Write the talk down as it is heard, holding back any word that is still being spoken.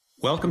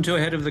Welcome to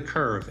Ahead of the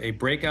Curve, a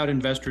Breakout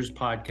Investors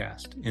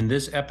podcast. In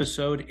this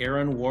episode,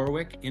 Aaron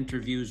Warwick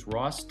interviews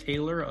Ross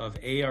Taylor of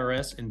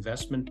ARS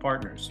Investment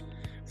Partners.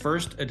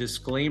 First, a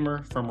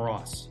disclaimer from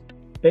Ross.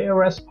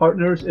 ARS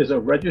Partners is a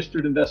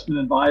registered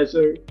investment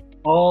advisor.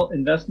 All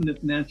investment and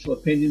financial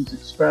opinions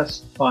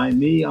expressed by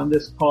me on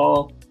this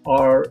call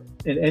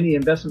in any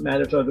investment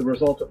matters are the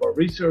result of our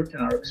research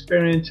and our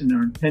experience and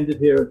are intended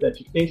here as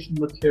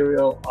educational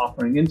material,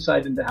 offering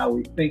insight into how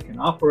we think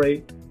and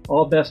operate.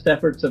 All best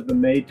efforts have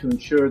been made to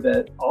ensure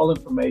that all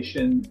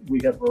information we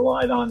have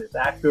relied on is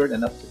accurate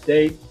and up to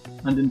date.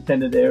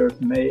 Unintended errors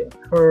may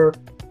occur.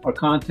 Our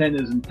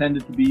content is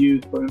intended to be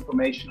used for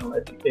informational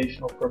and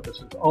educational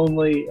purposes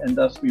only, and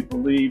thus we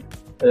believe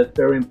that it's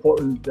very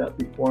important that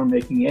before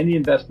making any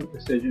investment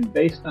decision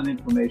based on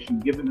information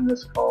given in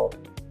this call,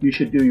 you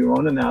should do your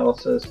own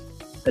analysis.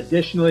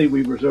 Additionally,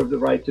 we reserve the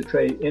right to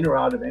trade in or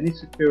out of any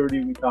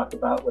security we talk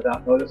about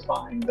without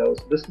notifying those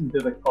listening to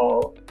the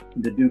call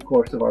in the due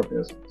course of our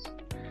business.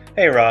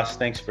 Hey Ross,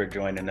 thanks for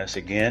joining us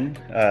again.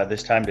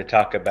 This time to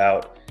talk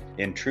about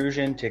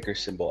Intrusion, ticker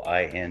symbol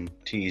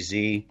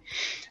INTZ.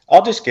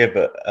 I'll just give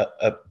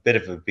a bit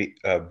of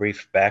a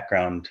brief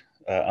background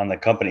on the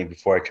company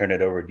before I turn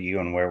it over to you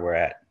and where we're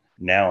at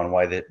now and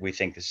why we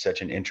think this is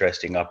such an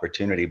interesting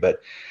opportunity.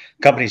 But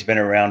the company's been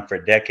around for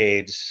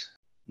decades.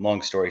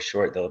 Long story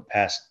short, the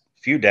past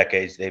few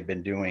decades, they've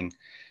been doing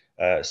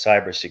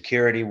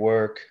cybersecurity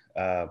work,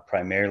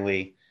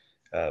 primarily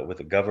with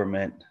the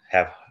government,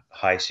 have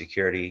high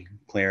security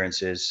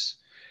clearances.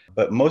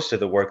 But most of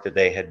the work that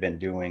they had been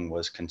doing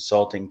was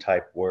consulting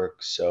type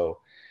work. So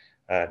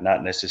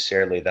not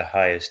necessarily the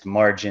highest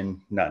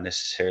margin, not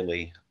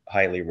necessarily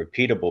highly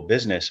repeatable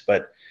business.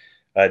 But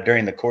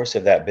during the course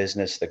of that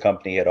business, the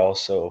company had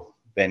also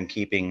been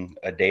keeping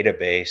a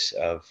database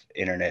of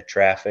internet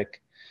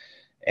traffic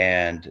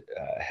and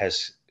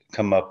has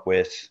come up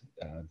with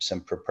some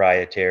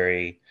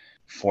proprietary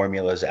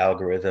formulas,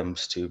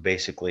 algorithms to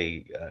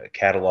basically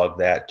catalog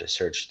that, to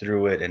search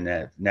through it,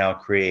 and now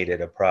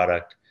created a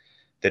product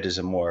that is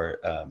a more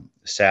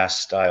SaaS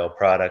style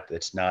product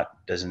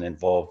doesn't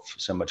involve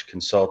so much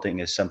consulting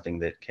as something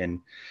that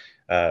can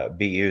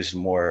be used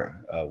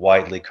more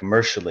widely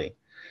commercially.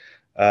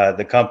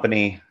 The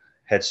company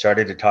had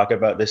started to talk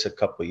about this a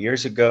couple of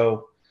years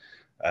ago.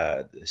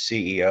 The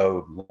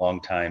CEO,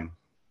 longtime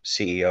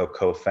CEO,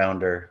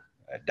 co-founder,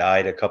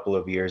 died a couple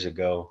of years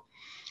ago.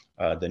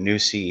 The new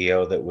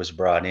CEO that was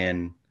brought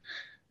in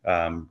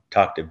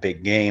talked a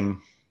big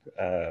game,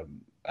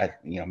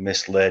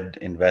 misled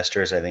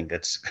investors. I think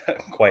that's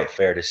quite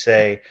fair to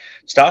say.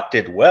 Stock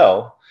did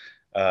well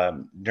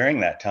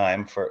during that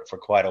time for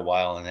quite a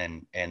while,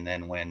 and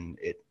then when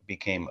it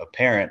became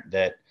apparent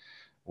that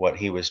what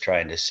he was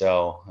trying to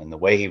sell and the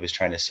way he was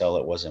trying to sell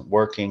it wasn't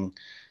working,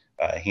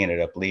 he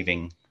ended up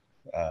leaving.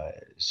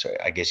 So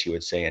I guess you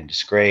would say in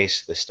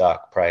disgrace. The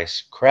stock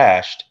price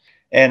crashed.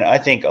 And I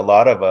think a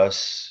lot of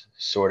us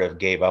sort of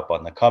gave up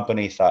on the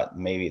company, thought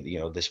maybe,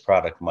 this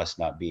product must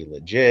not be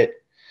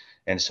legit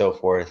and so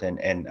forth.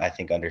 And I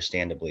think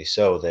understandably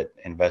so that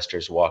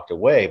investors walked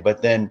away.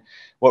 But then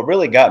what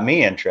really got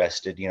me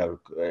interested,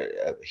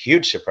 a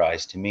huge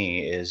surprise to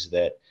me is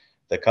that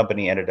the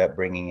company ended up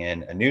bringing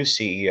in a new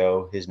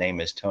CEO. His name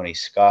is Tony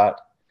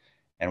Scott.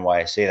 And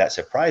why I say that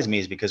surprised me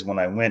is because when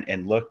I went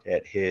and looked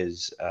at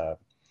his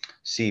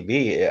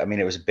CV, I mean,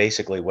 it was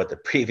basically what the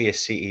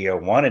previous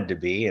CEO wanted to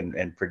be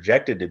and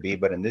projected to be,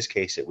 but in this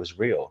case, it was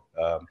real.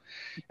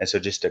 And so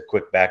just a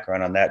quick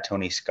background on that,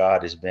 Tony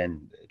Scott has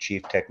been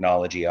Chief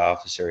Technology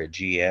Officer at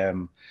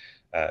GM,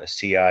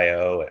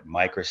 CIO at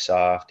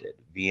Microsoft, at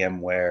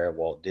VMware,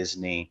 Walt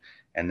Disney,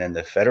 and then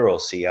the federal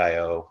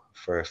CIO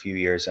for a few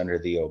years under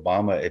the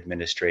Obama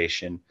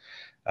administration.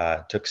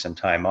 Took some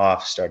time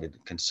off, started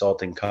a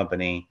consulting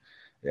company,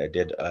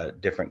 did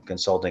different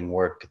consulting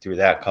work through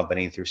that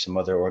company, through some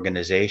other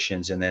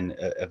organizations. And then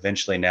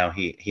eventually now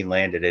he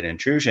landed at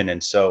Intrusion.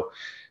 And so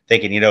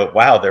thinking,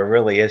 wow, there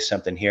really is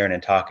something here. And in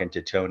talking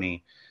to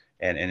Tony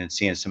and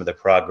seeing some of the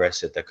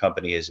progress that the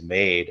company has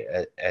made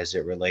as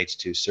it relates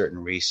to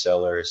certain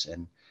resellers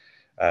and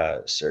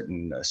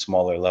certain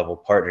smaller level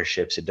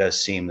partnerships, it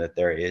does seem that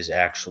there is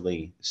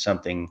actually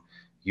something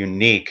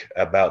unique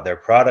about their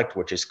product,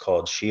 which is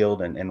called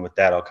Shield. And with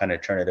that, I'll kind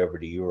of turn it over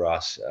to you,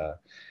 Ross,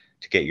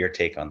 to get your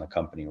take on the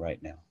company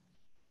right now.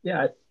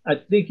 Yeah, I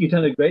think you've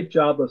done a great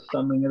job of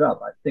summing it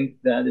up. I think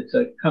that it's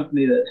a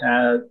company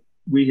that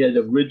we had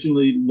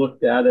originally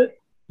looked at it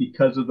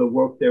because of the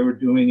work they were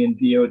doing in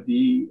DoD,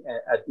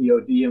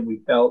 and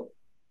we felt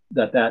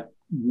that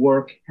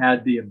work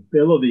had the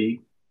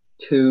ability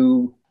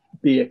to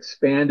be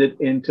expanded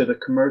into the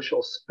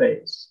commercial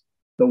space.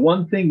 The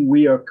one thing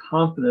we are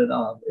confident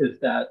of is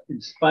that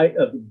in spite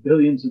of the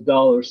billions of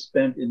dollars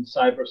spent in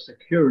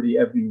cybersecurity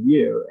every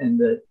year and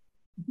the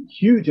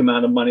huge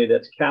amount of money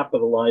that's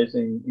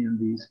capitalizing in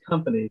these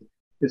companies,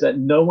 is that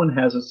no one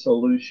has a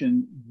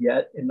solution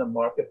yet in the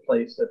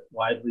marketplace that's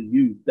widely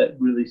used that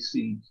really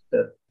seems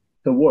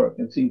to work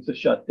and seems to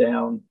shut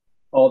down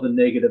all the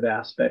negative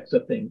aspects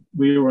of things.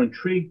 We were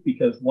intrigued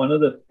because one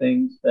of the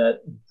things that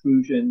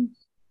Intrusion's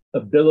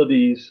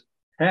abilities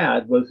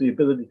had was the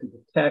ability to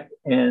detect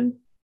and,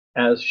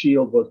 as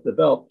SHIELD was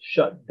developed,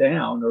 shut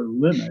down or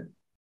limit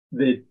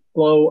the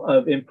flow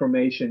of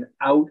information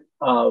out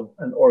of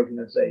an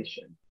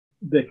organization.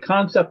 The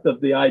concept of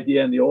the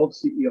idea and the old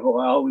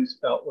CEO, I always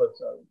felt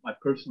was, my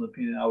personal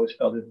opinion, I always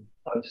felt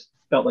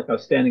felt like I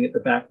was standing at the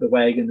back of the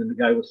wagon and the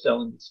guy was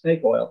selling the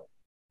snake oil.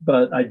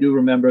 But I do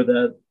remember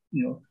that,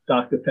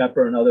 Dr.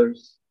 Pepper and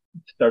others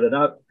started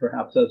out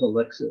perhaps as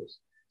elixirs.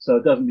 So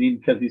it doesn't mean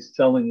because he's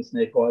selling the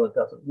snake oil, it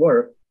doesn't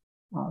work.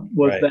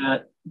 Right.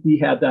 That he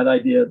had that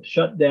idea of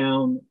shut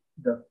down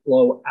the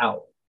flow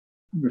out,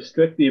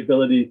 restrict the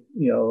ability,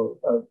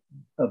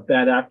 of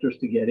bad actors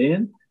to get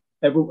in.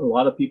 A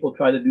lot of people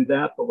try to do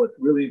that, but what's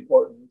really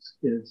important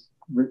is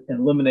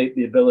eliminate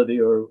the ability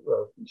or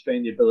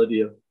constrain the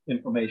ability of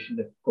information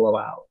to flow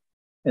out.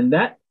 And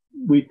that,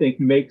 we think,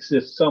 makes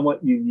this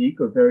somewhat unique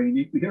or very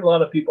unique. We hear a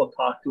lot of people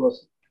talk to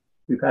us.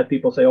 We've had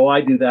people say, oh,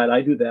 I do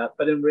that.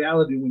 But in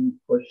reality, when you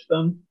push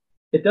them,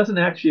 it doesn't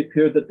actually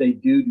appear that they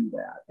do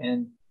that.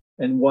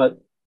 And what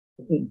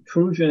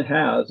Intrusion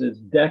has is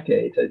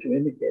decades, as you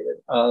indicated,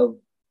 of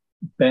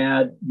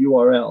bad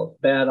URLs,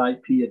 bad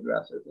IP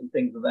addresses, and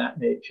things of that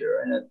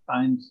nature. And it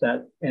finds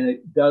that, and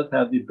it does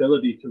have the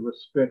ability to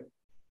restrict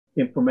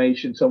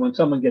information. So when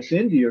someone gets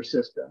into your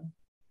system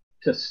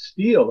to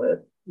steal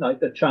it, like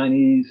the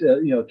Chinese,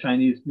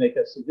 Chinese make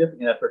a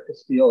significant effort to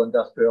steal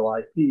industrial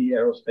IP,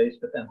 aerospace,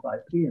 defense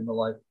IP, and the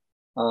like.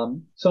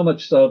 So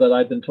much so that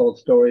I've been told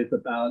stories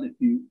about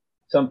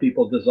some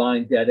people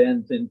design dead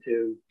ends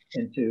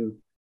into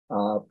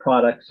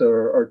products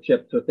or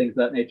chips or things of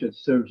that nature. It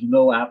serves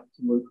no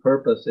absolute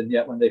purpose, and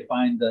yet when they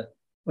find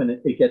when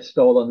it gets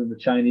stolen, and the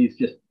Chinese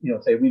just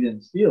say we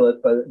didn't steal it,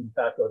 but in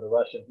fact, or the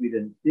Russians, we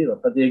didn't steal it,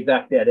 but the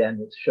exact dead end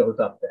shows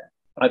up there.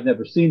 I've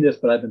never seen this,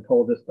 but I've been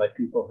told this by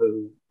people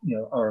who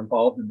are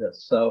involved in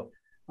this. So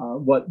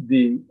what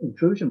the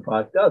Intrusion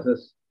product does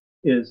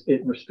is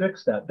it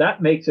restricts that.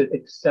 That makes it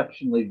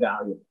exceptionally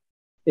valuable.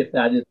 If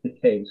that is the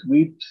case,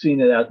 we've seen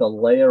it as a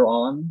layer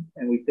on,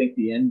 and we think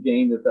the end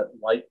game is that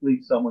likely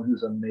someone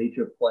who's a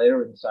major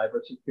player in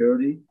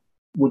cybersecurity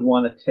would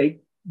want to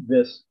take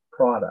this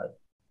product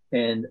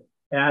and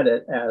add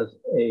it as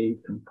a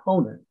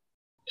component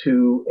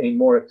to a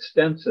more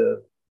extensive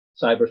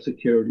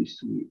cybersecurity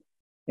suite.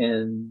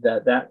 And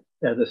that,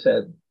 as I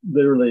said,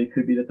 literally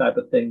could be the type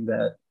of thing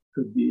that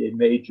could be a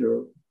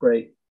major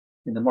break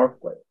in the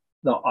marketplace.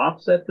 The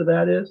offset to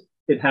that is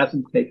it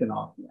hasn't taken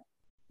off yet.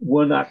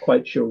 We're not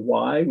quite sure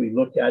why. We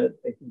look at it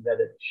thinking that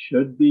it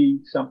should be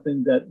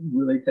something that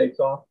really takes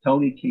off.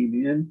 Tony came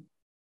in,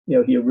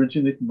 he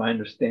originally, from my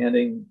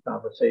understanding,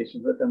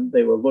 conversations with them,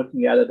 they were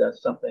looking at it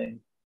as something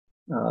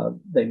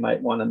they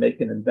might want to make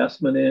an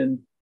investment in,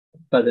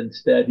 but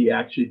instead he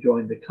actually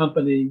joined the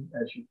company.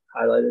 As you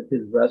highlighted,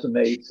 his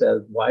resume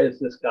says, why is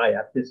this guy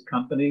at this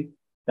company?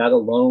 That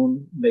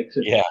alone makes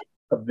it,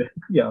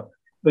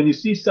 when you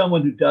see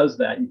someone who does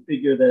that, you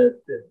figure that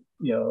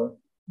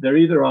they're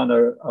either on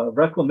a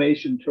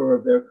reclamation tour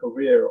of their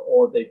career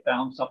or they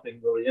found something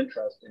really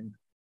interesting.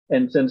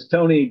 And since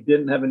Tony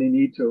didn't have any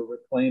need to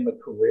reclaim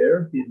a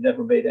career, he's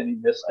never made any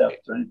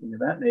missteps or anything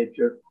of that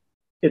nature,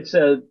 it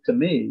said to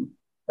me,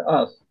 to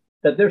us,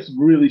 that there's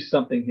really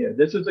something here.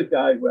 This is a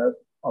guy who has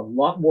a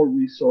lot more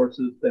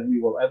resources than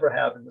we will ever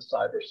have in the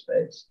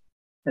cyberspace.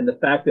 And the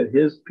fact that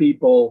his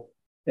people,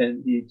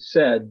 and he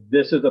said,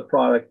 this is a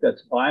product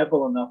that's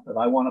viable enough that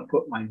I want to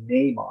put my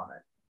name on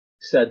it,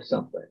 said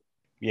something.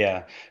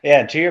 Yeah.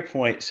 And to your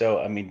point, so,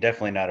 I mean,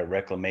 definitely not a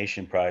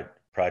reclamation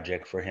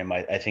project for him.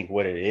 I think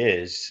what it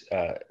is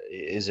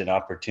an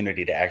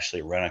opportunity to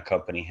actually run a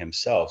company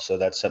himself. So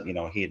that's something,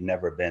 he had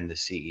never been the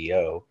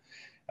CEO.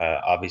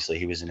 Obviously,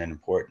 he was in an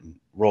important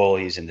role.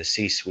 He's in the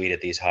C-suite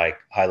at these high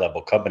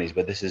level companies,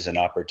 but this is an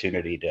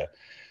opportunity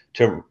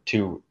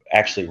to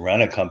actually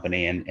run a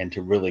company and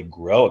to really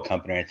grow a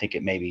company. I think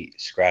it maybe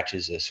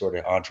scratches a sort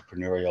of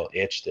entrepreneurial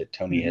itch that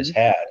Tony has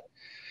had.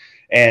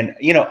 And,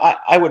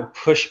 I would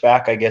push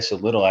back, I guess, a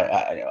little,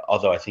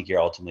 although I think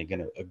you're ultimately going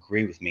to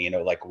agree with me,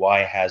 like, why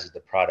has the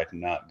product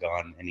not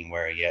gone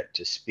anywhere yet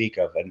to speak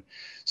of? And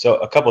so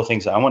a couple of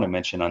things I want to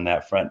mention on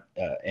that front,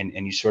 and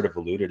you sort of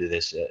alluded to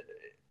this,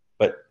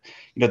 but,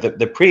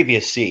 the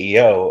previous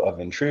CEO of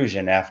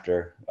Intrusion,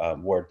 after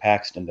Ward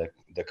Paxton,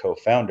 the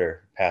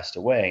co-founder, passed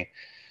away,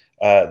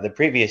 the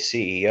previous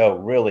CEO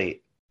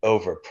really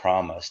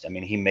overpromised. I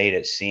mean, he made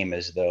it seem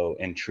as though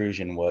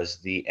Intrusion was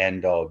the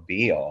end all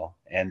be all,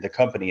 and the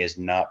company is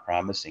not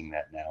promising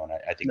that now. And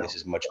I think this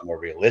is much more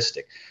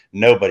realistic.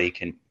 Nobody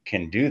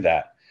can do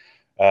that.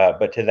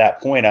 But to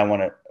that point, I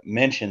want to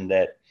mention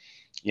that,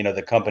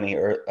 the company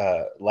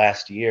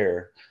last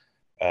year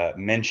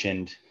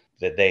mentioned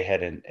that they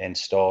had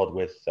installed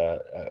with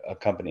a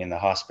company in the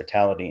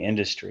hospitality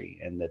industry,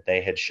 and that they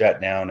had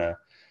shut down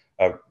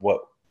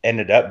what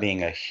ended up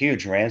being a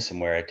huge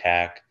ransomware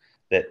attack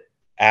that,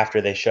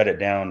 after they shut it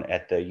down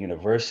at the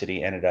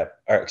university,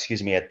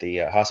 at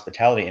the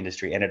hospitality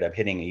industry, ended up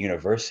hitting a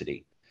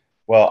university.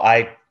 Well,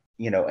 I,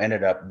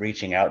 ended up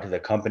reaching out to the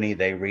company.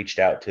 They reached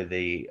out to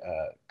the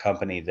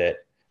company that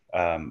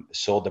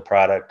sold the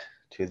product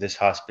to this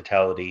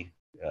hospitality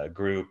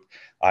group.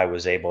 I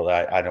was able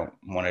to, I don't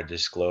want to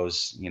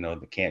disclose,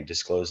 can't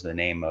disclose the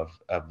name of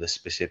the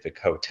specific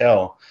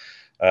hotel,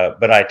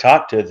 but I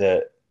talked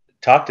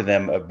to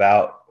them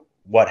about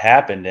what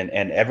happened,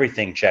 and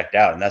everything checked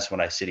out. And that's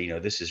when I said,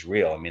 this is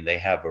real. I mean, they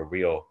have a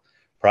real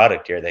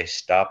product here. They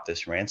stopped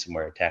this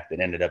ransomware attack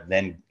that ended up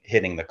then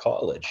hitting the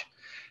college.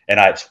 And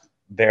I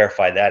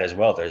verified that as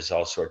well. There's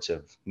all sorts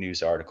of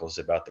news articles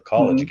about the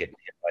college getting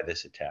hit by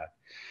this attack.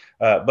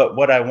 But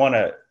what I want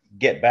to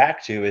get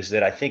back to is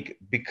that I think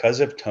because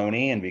of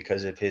Tony and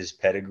because of his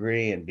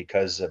pedigree and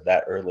because of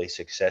that early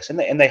success, and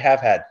they have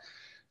had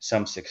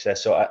some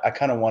success. So I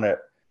kind of want to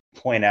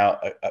point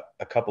out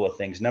a couple of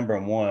things. Number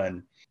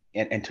one,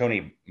 and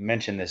Tony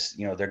mentioned this,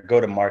 their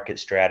go-to-market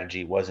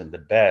strategy wasn't the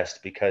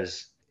best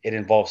because it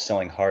involves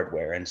selling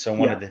hardware. And so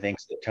one of the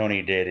things that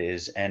Tony did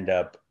is end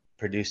up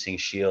producing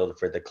Shield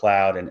for the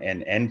cloud and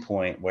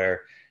endpoint,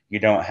 where you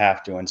don't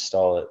have to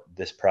install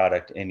this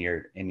product in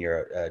your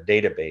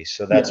database.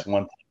 So that's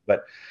one thing.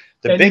 But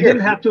you didn't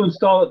have to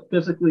install it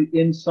physically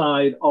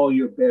inside all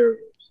your barriers.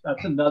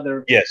 That's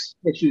another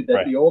issue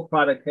that the old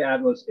product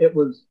had, was it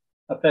was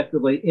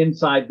effectively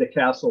inside the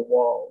castle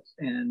walls,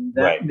 and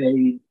that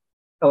made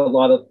a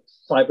lot of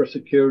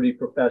cybersecurity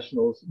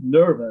professionals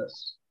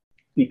nervous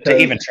because to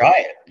even try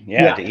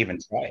it. To even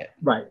try it.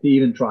 Right, to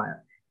even try it.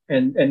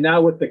 And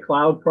now with the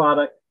cloud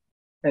product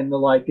and the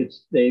like,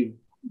 they've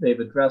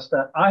addressed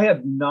that.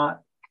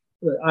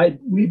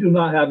 We do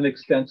not have an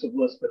extensive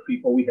list of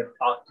people we have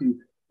talked to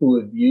who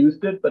have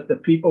used it, but the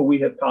people we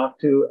have talked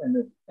to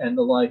and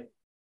the like,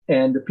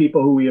 and the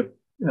people who we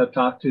have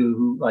talked to,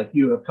 who, like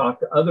you, have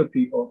talked to other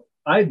people,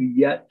 I've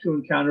yet to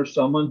encounter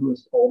someone who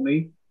has told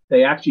me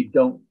they actually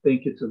don't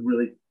think it's a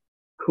really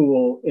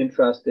cool,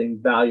 interesting,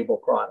 valuable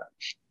product.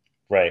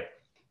 Right.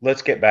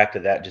 Let's get back to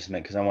that just a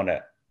minute, because I want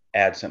to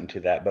add something to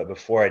that. But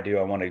before I do,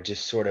 I want to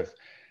just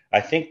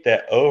I think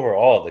that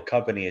overall the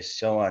company is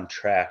still on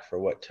track for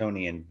what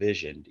Tony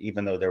envisioned,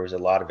 even though there was a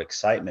lot of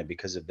excitement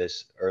because of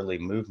this early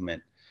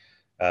movement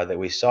that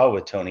we saw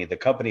with Tony. The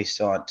company's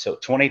still on. So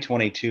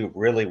 2022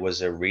 really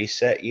was a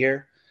reset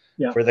year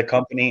for the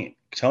company.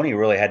 Tony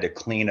really had to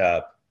clean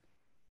up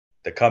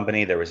the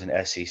company. There was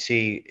an SEC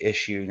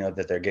issue,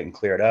 that they're getting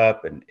cleared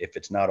up. And if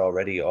it's not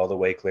already all the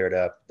way cleared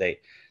up, they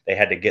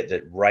had to get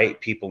the right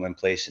people in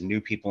place and new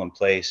people in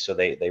place. So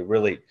they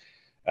really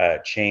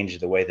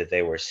changed the way that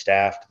they were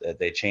staffed.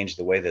 They changed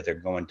the way that they're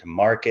going to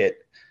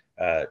market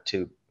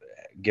to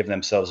give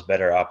themselves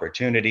better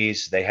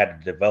opportunities. They had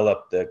to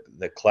develop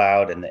the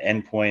cloud and the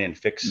endpoint and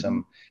fix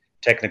some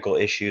technical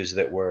issues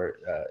that were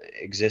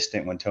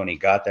existent when Tony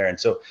got there. And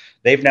so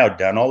they've now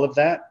done all of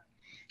that.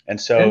 And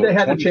they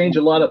had to change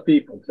a lot of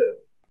people too.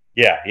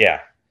 Yeah.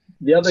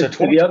 The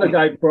other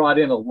guy brought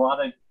in a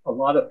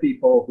lot of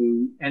people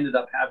who ended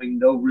up having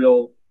no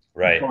real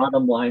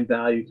bottom line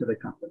value to the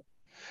company.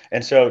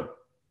 And so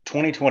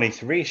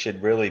 2023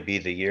 should really be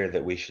the year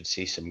that we should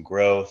see some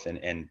growth,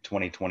 and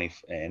 2020,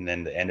 and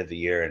then the end of the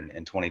year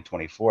and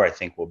 2024, I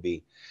think will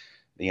be,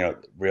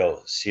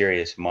 real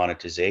serious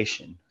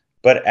monetization.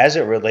 But as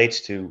it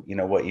relates to,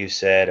 what you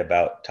said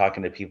about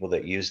talking to people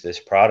that use this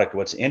product,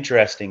 what's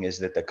interesting is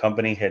that the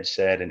company had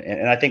said,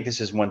 and I think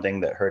this is one thing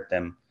that hurt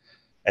them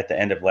at the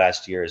end of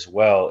last year as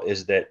well,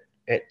 is that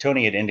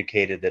Tony had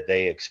indicated that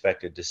they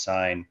expected to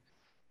sign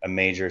a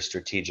major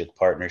strategic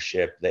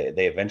partnership.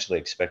 They eventually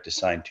expect to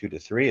sign 2 to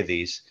 3 of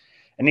these,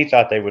 and he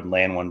thought they would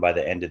land one by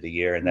the end of the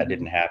year, and that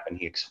didn't happen.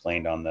 He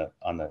explained on the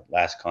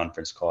last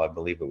conference call, I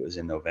believe it was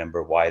in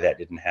November, why that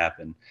didn't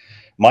happen.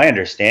 My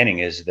understanding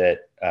is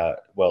that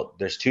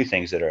there's 2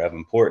 things that are of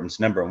importance.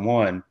 Number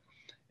one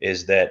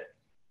is that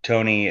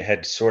Tony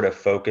had sort of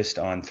focused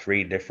on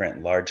 3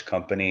 different large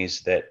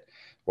companies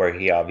where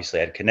he obviously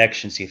had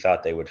connections. He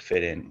thought they would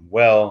fit in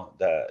well.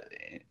 The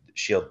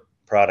Shield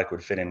product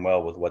would fit in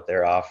well with what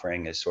they're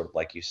offering, as sort of,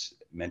 like you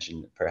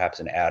mentioned,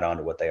 perhaps an add-on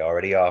to what they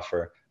already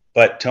offer.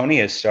 But Tony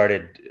has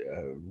started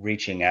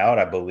reaching out,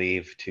 I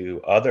believe,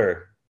 to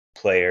other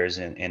players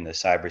in the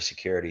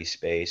cybersecurity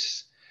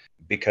space,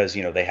 because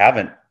they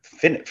haven't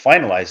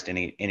finalized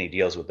any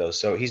deals with those.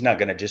 So he's not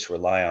going to just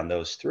rely on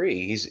those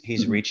 3.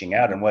 He's reaching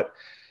out, and what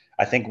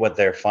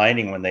they're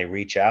finding when they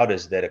reach out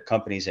is that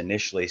companies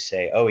initially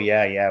say, "Oh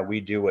yeah, we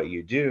do what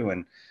you do,"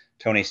 and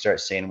Tony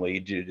starts saying, "Well, you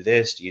do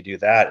this, do you do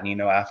that?"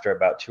 And, after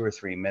about 2 or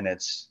 3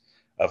 minutes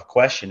of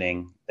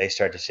questioning, they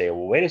start to say,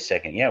 "Well, wait a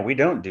second. Yeah, we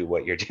don't do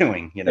what you're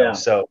doing."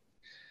 So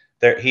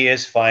he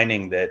is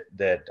finding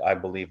that I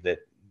believe that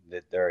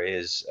there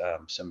is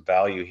some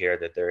value here,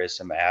 that there is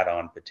some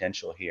add-on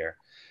potential here.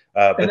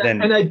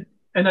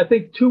 And I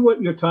think too,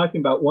 what you're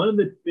talking about, one of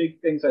the big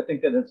things I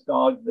think that has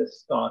dogged this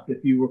stock,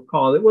 if you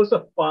recall, it was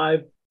a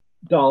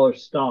 $5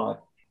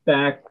 stock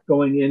back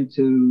going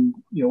into,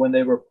 when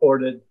they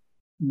reported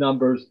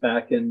numbers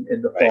back in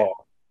the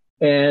fall,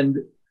 and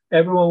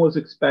everyone was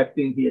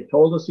expecting, he had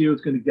told us he was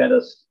going to get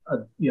us a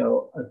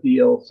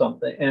deal,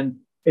 something, and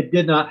it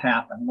did not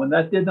happen. When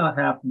that did not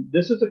happen,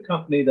 this is a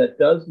company that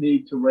does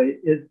need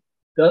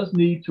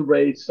to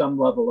raise some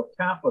level of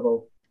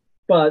capital,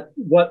 But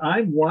what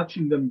I'm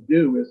watching them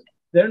do is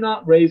they're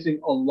not raising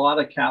a lot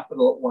of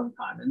capital at one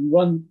time. And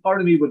one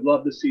part of me would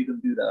love to see them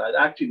do that.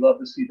 I'd actually love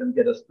to see them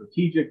get a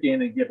strategic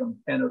in and give them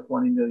 10 or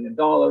 $20 million,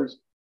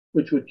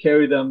 which would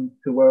carry them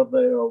to where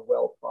they are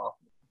well profitable.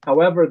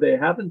 However, they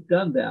haven't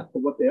done that.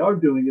 But what they are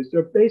doing is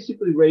they're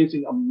basically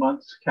raising a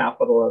month's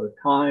capital at a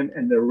time,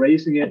 and they're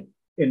raising it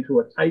into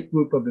a tight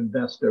group of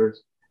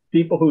investors,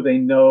 people who they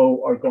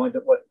know are going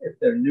to, if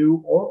they're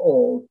new or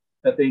old,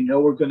 that they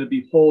know are going to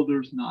be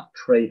holders, not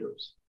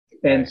traders.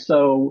 And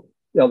so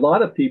a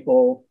lot of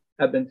people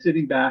have been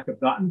sitting back, have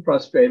gotten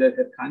frustrated,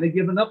 have kind of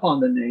given up on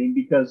the name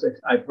because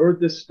I've heard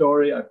this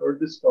story,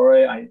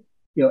 and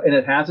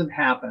it hasn't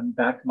happened.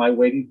 Back to my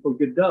waiting for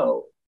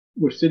Godot.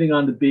 We're sitting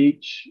on the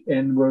beach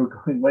and we're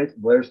going, wait,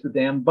 where's the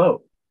damn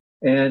boat?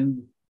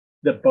 And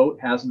the boat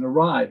hasn't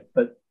arrived.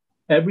 But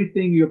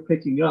everything you're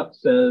picking up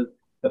says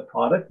the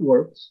product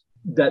works,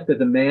 that the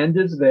demand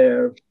is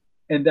there,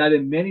 and that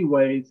in many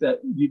ways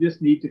that you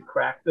just need to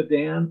crack the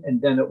dam and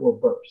then it will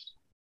burst.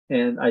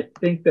 And I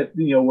think that,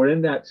 we're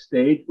in that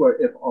stage where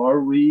if our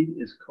read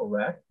is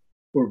correct,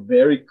 we're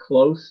very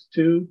close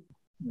to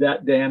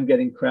that dam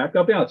getting cracked.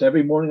 I'll be honest,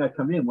 every morning I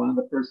come in, one of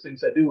the first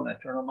things I do when I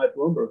turn on my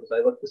Bloomberg is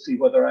I look to see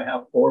whether I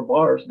have 4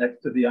 bars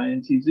next to the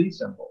INTZ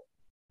symbol.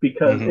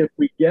 Because if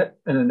we get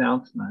an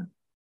announcement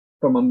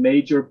from a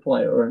major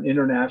player or an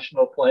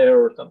international player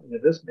or something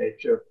of this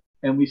nature,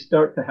 and we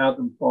start to have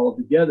them fall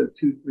together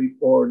 2, 3,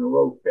 4 in a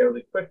row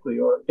fairly quickly,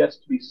 or it gets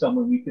to be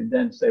someone we can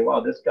then say, wow,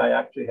 this guy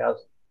actually has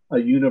a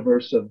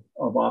universe of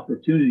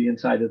opportunity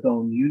inside his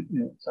own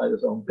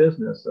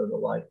business or the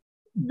like.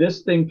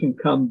 This thing can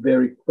come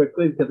very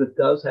quickly because it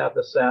does have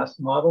the SaaS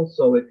model.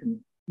 So it can,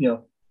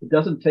 it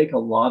doesn't take a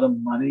lot of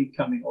money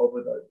coming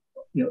over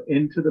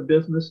into the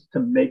business to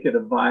make it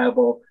a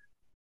viable,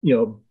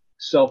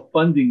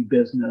 self-funding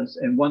business.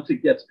 And once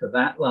it gets to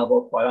that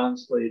level, quite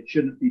honestly, it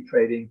shouldn't be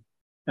trading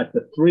at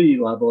the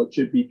 3 level. It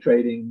should be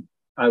trading,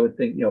 I would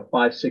think, $5,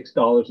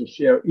 $6 a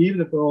share,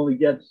 even if it only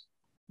gets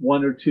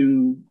 1 or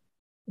 2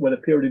 what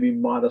appear to be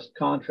modest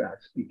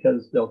contracts,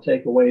 because they'll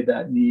take away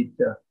that need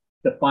to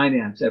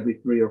finance every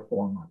 3 or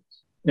 4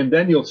 months. And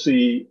then you'll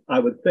see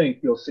a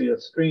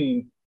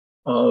stream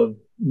of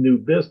new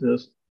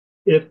business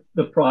if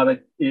the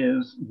product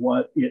is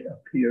what it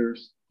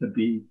appears to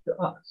be to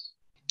us.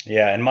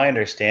 Yeah. And my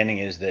understanding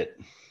is that,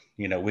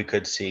 we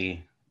could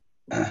see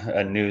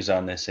a news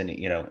on this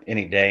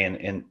any day.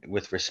 And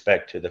with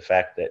respect to the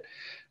fact that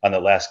on the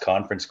last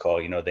conference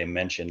call, they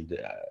mentioned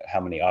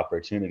how many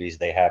opportunities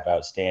they have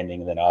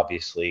outstanding. And then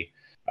obviously,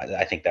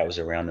 I think that was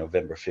around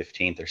November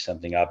 15th or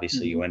something.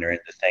 Obviously, you enter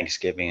into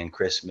Thanksgiving and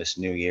Christmas,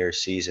 New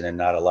Year's season, and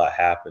not a lot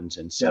happens.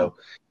 And so,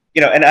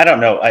 and I don't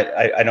know,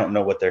 I don't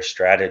know what their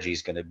strategy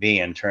is going to be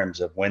in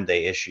terms of when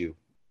they issue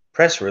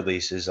press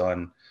releases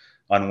on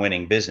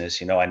winning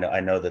business. I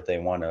know that they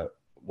want to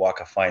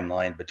walk a fine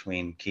line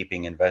between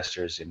keeping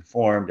investors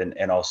informed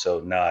and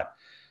also not.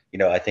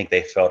 I think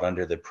they felt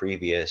under the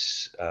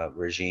previous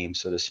regime,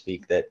 so to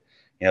speak, that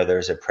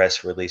there's a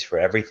press release for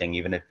everything,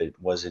 even if it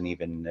wasn't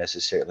even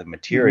necessarily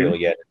material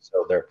yet.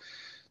 So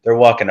they're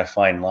walking a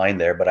fine line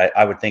there. But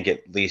I would think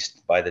at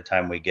least by the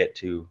time we get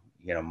to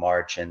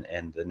March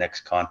and the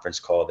next conference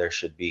call, there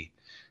should be,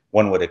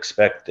 one would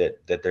expect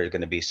that there's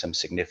going to be some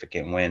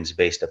significant wins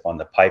based upon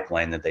the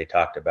pipeline that they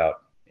talked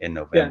about in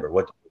November. Yeah.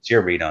 What's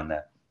your read on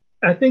that?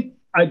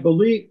 I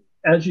believe,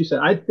 as you said,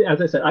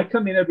 as I said, I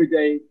come in every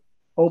day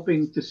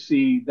hoping to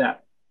see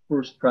that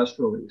first press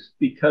release,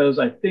 because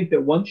I think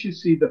that once you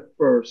see the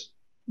first,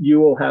 you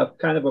will have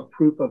kind of a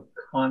proof of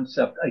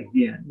concept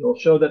again. You'll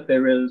show that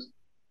there is,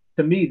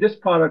 to me, this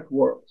product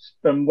works.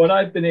 From what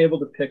I've been able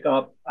to pick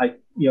up,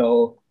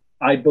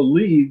 I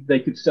believe they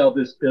could sell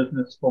this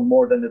business for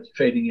more than it's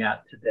trading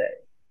at today.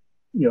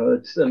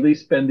 It's at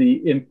least been the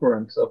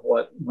inference of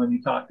when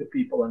you talk to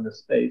people in the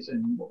space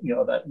and,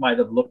 that might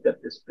have looked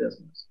at this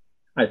business.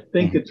 I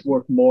think it's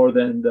worth more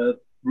than the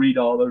 $3,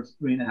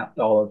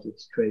 $3.50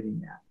 it's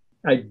trading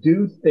at. I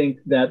do think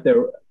that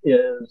there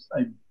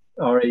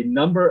are a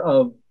number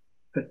of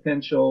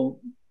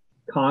potential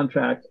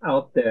contracts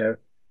out there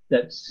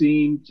that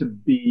seem to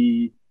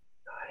be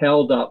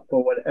held up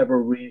for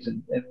whatever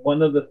reason. And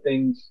one of the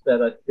things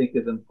that I think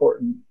is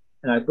important,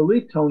 and I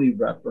believe Tony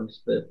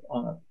referenced this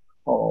on a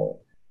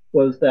call,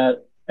 was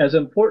that as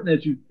important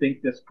as you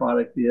think this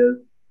product is,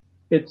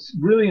 it's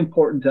really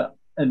important to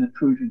an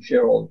Intrusion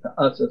shareholder, to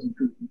us as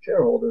Intrusion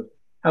shareholders.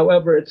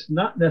 However, it's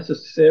not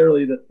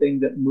necessarily the thing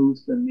that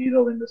moves the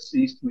needle in the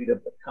C-suite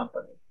of the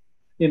company,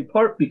 in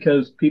part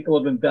because people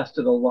have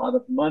invested a lot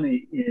of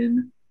money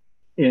in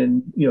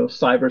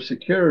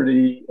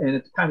cybersecurity, and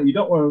it's kind of, you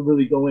don't want to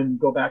really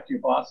go back to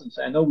your boss and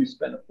say, I know we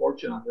spent a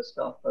fortune on this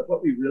stuff, but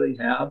what we really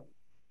have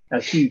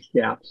has huge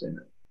gaps in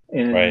it.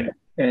 And right.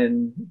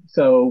 And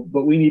so,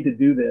 but we need to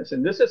do this,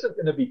 and this isn't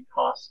going to be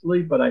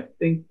costly, but I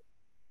think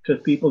to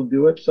people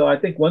do it. So I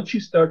think once you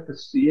start to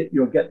see it,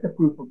 you'll get the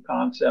proof of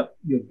concept.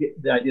 You'll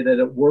get the idea that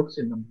it works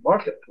in the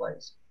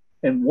marketplace.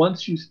 And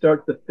once you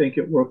start to think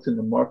it works in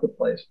the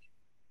marketplace,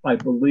 I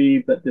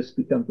believe that this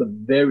becomes a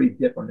very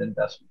different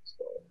investment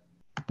story.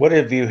 What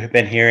have you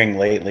been hearing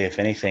lately, if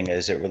anything,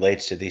 as it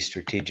relates to these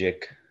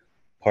strategic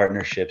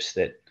partnerships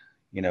that,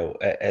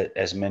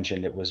 as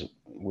mentioned,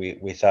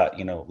 we thought,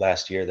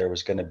 last year there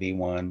was going to be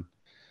one,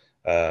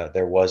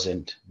 there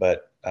wasn't,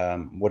 but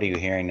what are you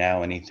hearing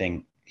now?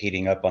 Anything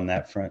heating up on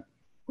that front?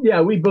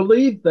 Yeah, we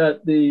believe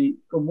that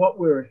from what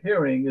we're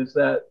hearing is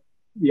that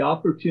the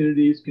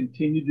opportunities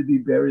continue to be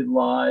very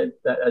live,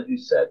 that as you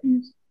said,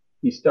 he's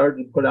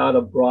started to put out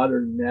a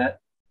broader net.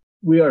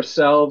 We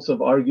ourselves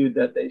have argued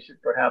that they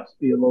should perhaps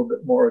be a little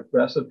bit more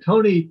aggressive.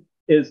 Tony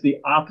is the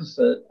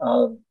opposite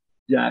of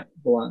Jack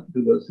Blunt,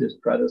 who was his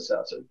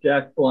predecessor.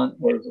 Jack Blunt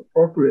was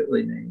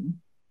appropriately named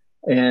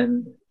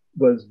and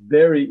was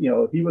very,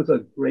 he was a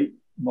great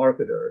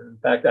marketer. In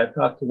fact, I've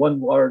talked to one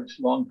large,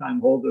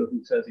 longtime holder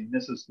who says he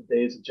misses the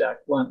days of Jack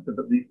Blunt, but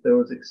at least there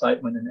was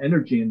excitement and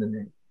energy in the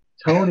name.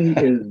 Tony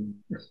is,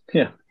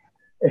 yeah,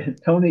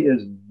 Tony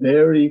is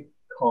very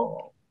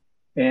calm,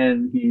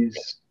 and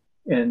he's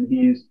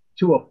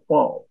to a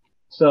fault.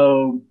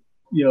 So,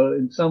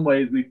 in some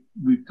ways,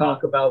 we've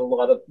talked about a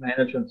lot of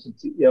managements and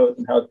CEOs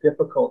and how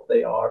difficult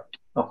they are.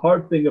 The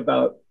hard thing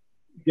about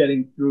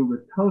getting through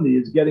with Tony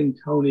is getting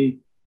Tony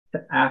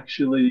to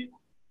actually,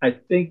 I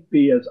think,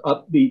 be as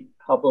upbeat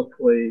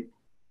publicly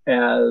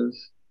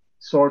as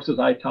sources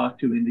I talk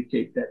to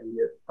indicate that he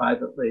is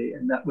privately,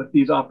 and that with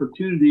these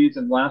opportunities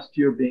and last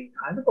year being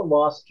kind of a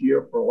lost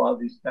year for a lot of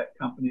these tech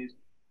companies,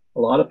 a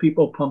lot of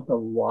people pumped a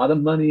lot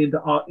of money into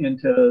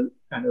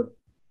kind of,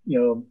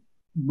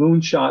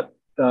 moonshot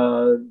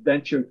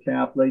venture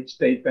cap, late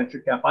stage venture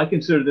cap. I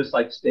consider this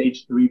like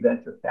stage 3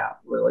 venture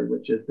cap, really,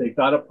 which is they've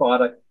got a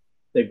product,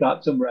 they've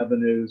got some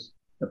revenues,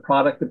 the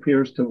product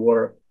appears to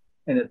work,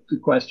 and the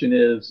question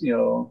is,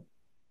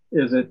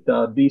 is it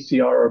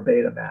VCR or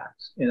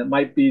Betamax? And it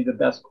might be the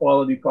best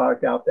quality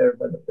product out there,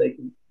 but if they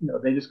can,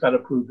 they just got to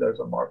prove there's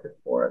a market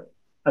for it.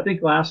 I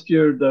think last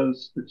year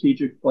those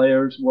strategic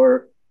players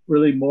were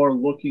really more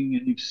looking,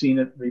 and you've seen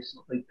it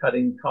recently,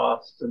 cutting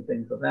costs and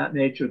things of that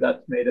nature.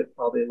 That's made it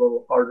probably a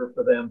little harder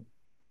for them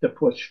to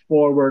push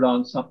forward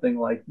on something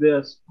like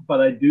this.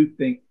 But I do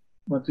think,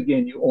 once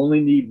again, you only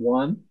need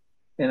one.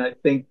 And I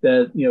think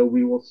that,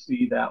 we will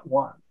see that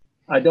one.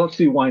 I don't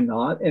see why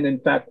not. And in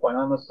fact, quite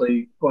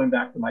honestly, going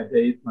back to my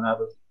days when I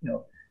was,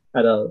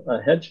 at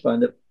a hedge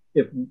fund,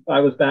 if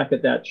I was back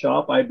at that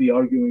shop, I'd be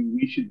arguing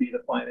we should be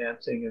the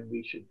financing and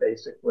we should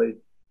basically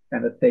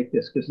kind of take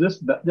this, because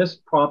this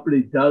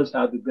property does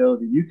have the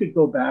ability. You could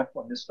go back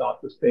when this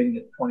stock was trading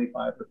at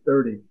 25 or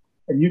 30,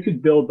 and you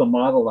could build the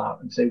model out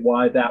and say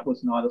why that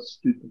was not a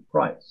stupid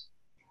price.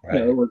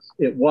 Right.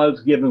 It was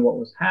given what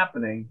was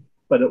happening,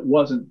 but it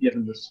wasn't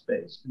given the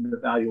space and the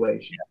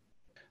valuation.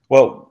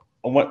 Well,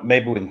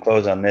 maybe we can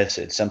close on this.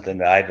 It's something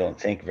that I don't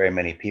think very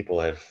many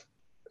people have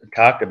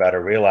talked about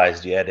or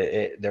realized yet.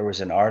 There was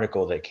an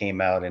article that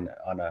came out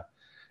on a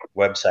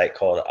website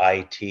called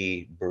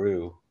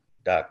itbrew.com,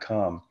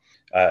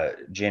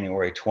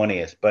 January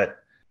 20th. But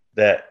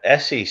the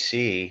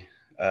SEC,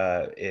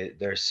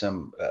 there's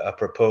a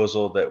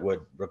proposal that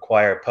would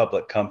require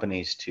public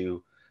companies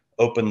to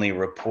openly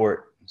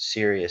report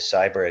serious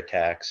cyber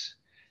attacks,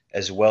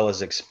 as well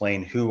as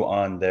explain who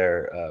on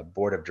their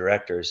board of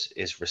directors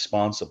is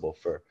responsible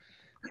for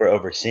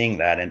overseeing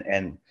that.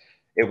 And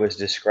it was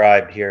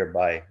described here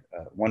by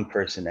one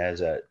person as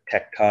a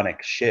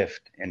tectonic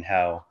shift in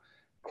how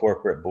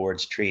corporate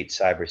boards treat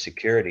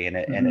cybersecurity.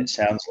 And it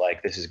sounds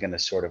like this is going to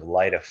sort of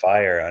light a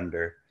fire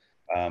under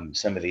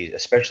some of these,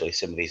 especially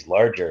some of these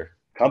larger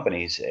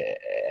companies.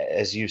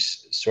 As you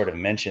sort of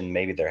mentioned,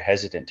 maybe they're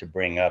hesitant to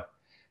bring up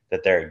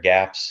that there are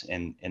gaps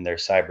in their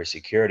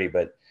cybersecurity,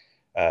 but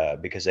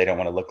because they don't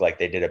want to look like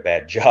they did a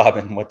bad job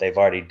in what they've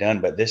already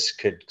done. But this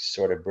could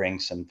sort of bring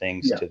some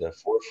things to the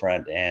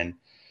forefront. And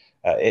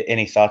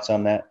any thoughts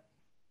on that?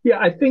 Yeah,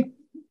 I think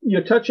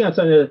you're touching on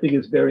something that I think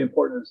is very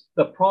important.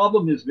 The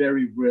problem is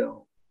very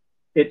real.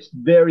 It's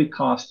very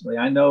costly.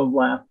 I know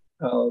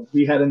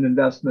we had an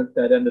investment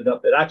that ended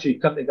up, the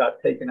company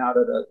got taken out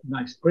at a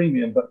nice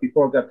premium, but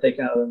before it got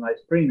taken out at a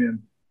nice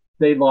premium,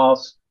 they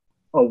lost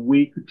a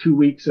week, 2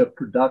 weeks of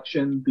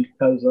production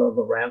because of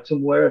a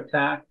ransomware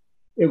attack.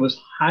 It was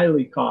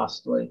highly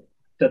costly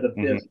to the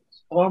business,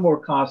 far more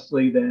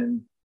costly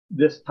than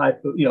this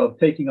type of,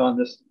 taking on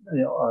this,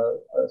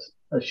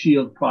 a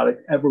Shield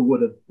product ever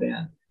would have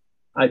been.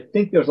 I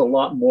think there's a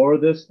lot more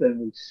of this than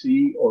we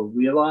see or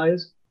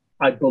realize.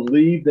 I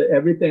believe that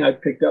everything I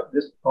picked up,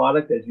 this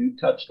product, as you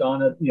touched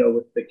on it,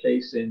 with the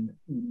case in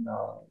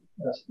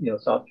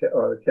South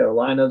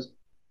Carolinas,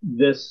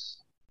 this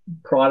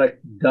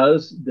product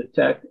does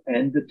detect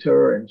and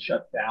deter and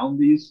shut down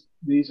these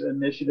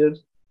initiatives.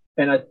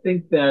 And I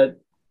think that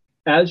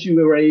as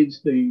you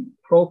raise the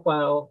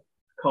profile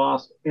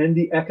cost and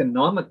the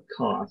economic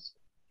cost,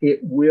 it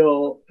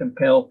will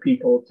compel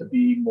people to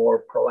be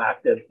more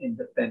proactive in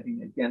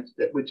defending against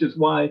it, which is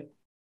why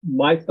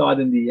my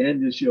thought in the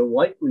end is you'll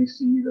likely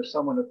see either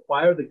someone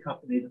acquire the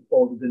company to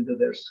fold it into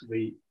their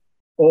suite,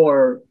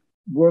 or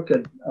work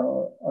a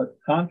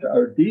contract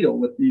or deal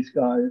with these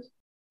guys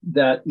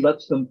that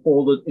lets them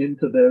fold it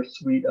into their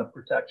suite of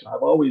protection.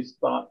 I've always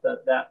thought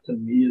that that to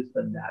me is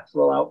the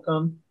natural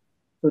outcome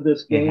for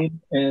this Mhm.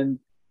 game. And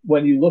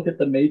when you look at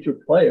the major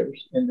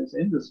players in this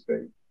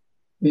industry,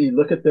 you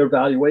look at their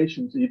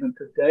valuations even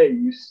today,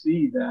 you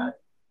see that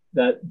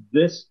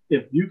this,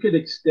 if you could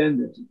extend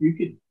it, if you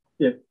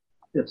could,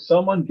 if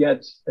someone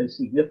gets a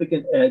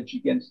significant edge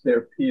against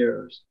their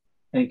peers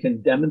and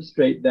can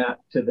demonstrate that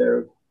to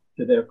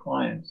their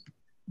clients,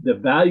 the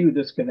value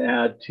this can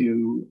add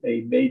to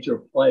a major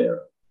player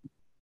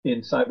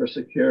in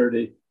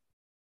cybersecurity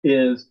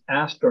is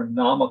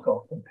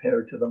astronomical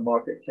compared to the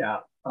market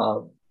cap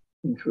of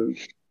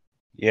Intrusion.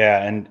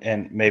 Yeah,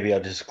 and maybe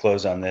I'll just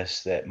close on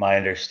this. That my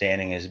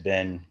understanding has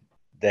been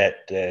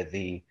that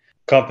the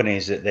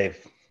companies that they've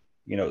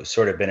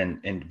sort of been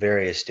in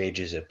various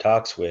stages of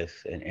talks with,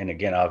 and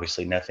again,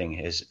 obviously nothing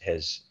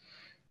has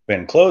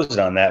been closed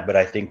on that, but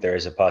I think there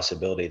is a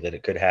possibility that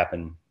it could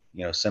happen,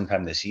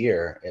 sometime this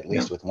year, at Yeah.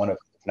 least with one of,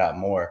 if not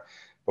more.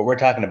 But we're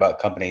talking about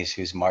companies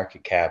whose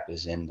market cap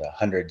is in the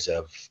hundreds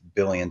of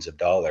billions of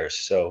dollars.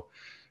 So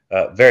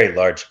very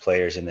large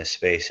players in this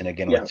space. And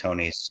again, Yeah. with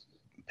Tony's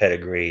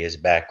pedigree, his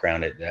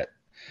background, that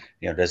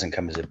doesn't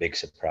come as a big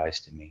surprise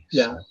to me.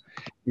 Yeah. So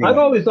I've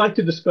anyway, always liked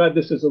to describe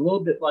this as a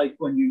little bit like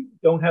when you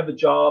don't have a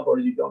job or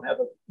you don't have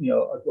a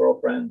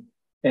girlfriend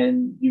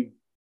and you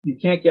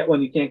can't get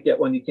one, you can't get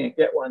one, you can't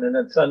get one, and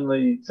then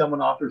suddenly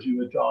someone offers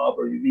you a job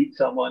or you meet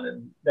someone,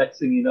 and next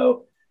thing you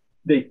know,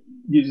 they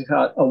you just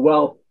got a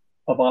wealth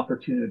of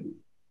opportunity.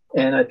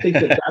 And I think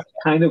that that's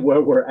kind of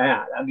where we're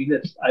at. I mean,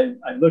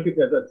 I look at,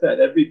 as I said,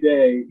 every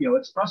day,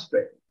 it's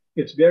frustrating.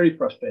 It's very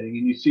frustrating,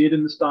 and you see it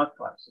in the stock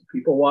price.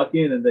 People walk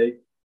in and they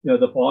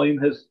the volume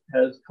has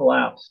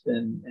collapsed,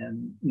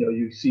 and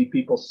you see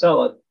people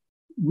sell it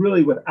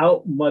really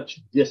without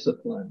much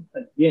discipline,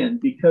 again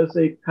because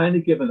they've kind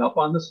of given up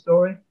on the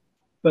story.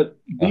 But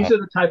these uh-huh. are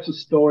the types of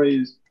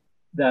stories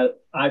that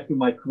I through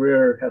my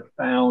career have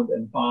found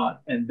and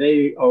bought, and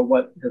they are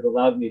what has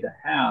allowed me to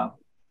have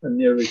a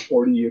nearly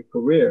 40-year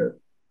career,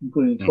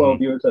 including Hmm.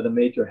 12 years at a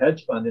major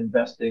hedge fund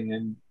investing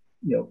in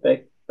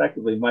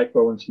effectively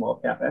micro and small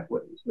cap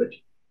equities,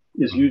 which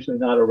is Hmm. usually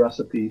not a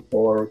recipe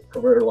for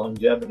career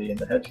longevity in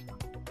the hedge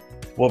fund.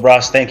 Well,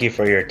 Ross, thank you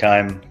for your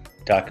time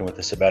talking with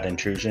us about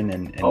Intrusion,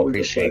 and Always a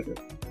appreciate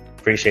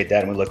pleasure.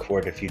 that, and we look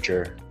forward to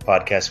future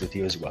podcasts with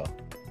you as well.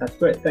 That's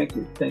great. Thank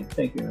you.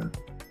 Thank you, Aaron.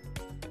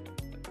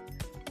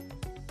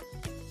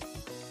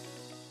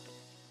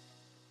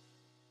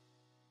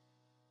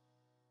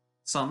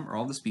 Some or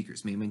all the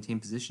speakers may maintain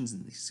positions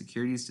in the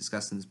securities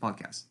discussed in this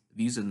podcast. The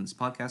views in this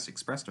podcast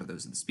expressed are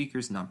those of the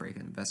speakers and not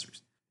breakout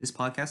investors. This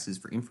podcast is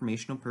for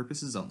informational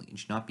purposes only and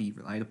should not be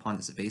relied upon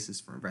as a basis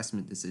for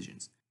investment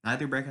decisions.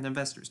 Neither Breakout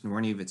Investors nor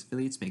any of its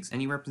affiliates makes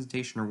any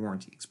representation or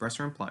warranty, express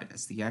or implied,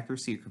 as to the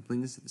accuracy or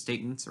completeness of the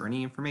statements or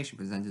any information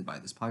presented by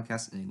this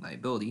podcast and any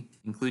liability,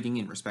 including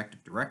in respect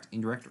of direct,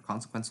 indirect, or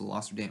consequential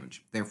loss or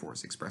damage, therefore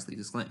is expressly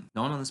disclaimed.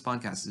 No one on this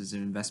podcast is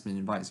an investment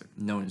advisor,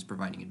 and no one is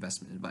providing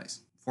investment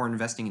advice. Before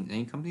investing in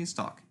any company's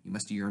stock, you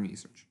must do your own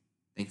research.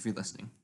 Thank you for listening.